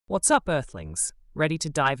What's up, Earthlings? Ready to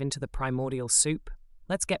dive into the primordial soup?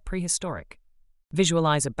 Let's get prehistoric.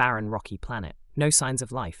 Visualize a barren, rocky planet. No signs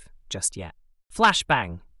of life, just yet. Flash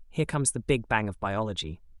bang! Here comes the big bang of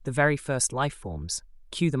biology. The very first life forms.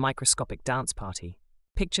 Cue the microscopic dance party.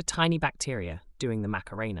 Picture tiny bacteria doing the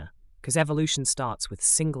Macarena, because evolution starts with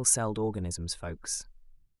single-celled organisms, folks.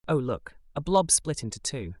 Oh look, a blob split into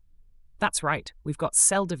two. That's right, we've got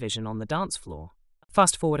cell division on the dance floor.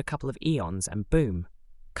 Fast forward a couple of eons and boom,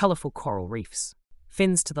 colourful coral reefs.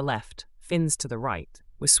 Fins to the left, fins to the right.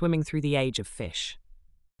 We're swimming through the age of fish.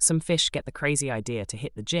 Some fish get the crazy idea to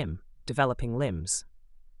hit the gym, developing limbs.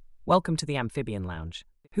 Welcome to the amphibian lounge.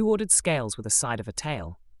 Who ordered scales with a side of a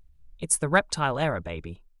tail? It's the reptile era,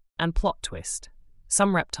 baby. And plot twist.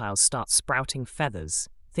 Some reptiles start sprouting feathers,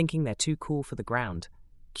 thinking they're too cool for the ground.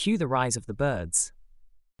 Cue the rise of the birds.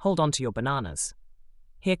 Hold on to your bananas.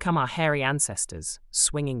 Here come our hairy ancestors,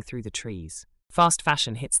 swinging through the trees. Fast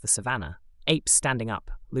fashion hits the savannah. Apes standing up,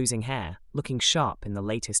 losing hair, looking sharp in the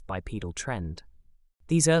latest bipedal trend.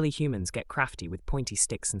 These early humans get crafty with pointy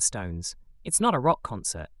sticks and stones. It's not a rock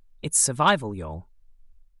concert, it's survival, y'all.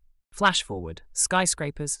 Flash forward,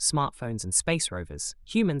 skyscrapers, smartphones, and space rovers.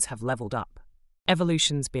 Humans have leveled up.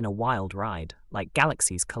 Evolution's been a wild ride, like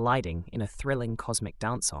galaxies colliding in a thrilling cosmic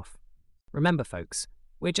dance-off. Remember, folks,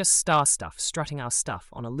 we're just star stuff strutting our stuff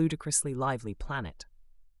on a ludicrously lively planet.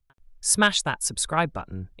 Smash that subscribe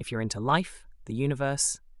button if you're into life, the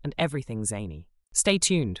universe, and everything zany. Stay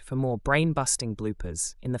tuned for more brain-busting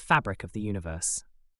bloopers in the fabric of the universe.